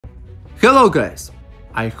Hello guys,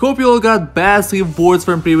 I hope you all got best rewards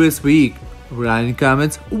from previous week. Write in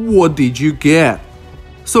comments what did you get.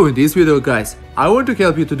 So in this video guys, I want to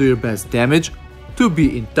help you to do your best damage, to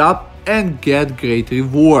be in top and get great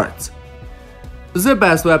rewards. The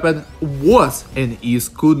best weapon was and is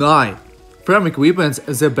kunai. From equipments,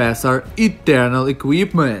 the best are eternal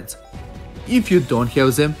equipments. If you don't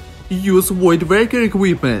have them, use Voidbreaker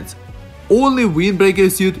equipment. Only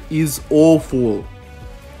Windbreaker suit is awful.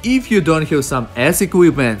 If you don't have some S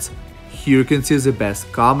equipments, here you can see the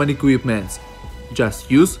best common equipments. Just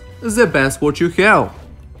use the best what you have.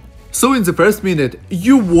 So in the first minute,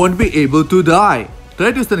 you won't be able to die.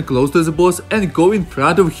 Try to stand close to the boss and go in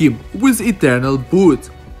front of him with eternal boots.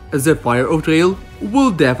 The Fire of Trail will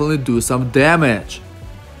definitely do some damage.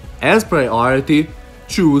 As priority,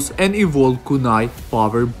 choose and evolve kunai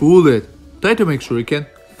power bullet. Try to make sure you can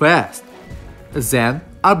fast. Then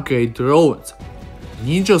upgrade drones.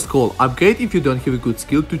 Ninja's Call upgrade if you don't have a good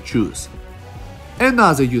skill to choose.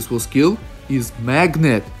 Another useful skill is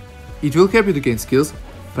Magnet. It will help you to gain skills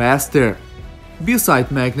faster. Beside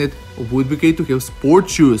Magnet, would be great to have Sport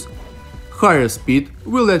Shoes. Higher speed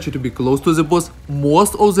will let you to be close to the boss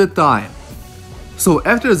most of the time. So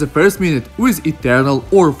after the first minute with Eternal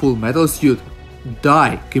or Full Metal suit,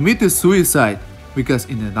 die, commit to suicide, because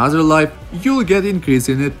in another life you'll get increase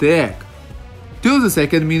in attack. Till the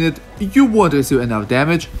second minute, you won't receive enough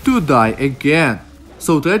damage to die again,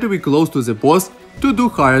 so try to be close to the boss to do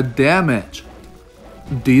higher damage.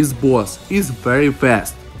 This boss is very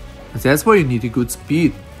fast, that's why you need a good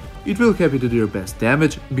speed. It will help you to do your best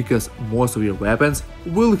damage, because most of your weapons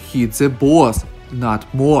will hit the boss,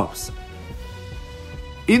 not mobs.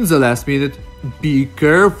 In the last minute, be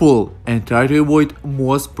careful and try to avoid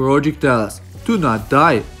most projectiles to not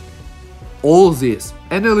die. All this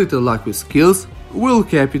and a little luck with skills will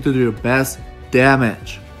help you to do your best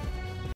damage.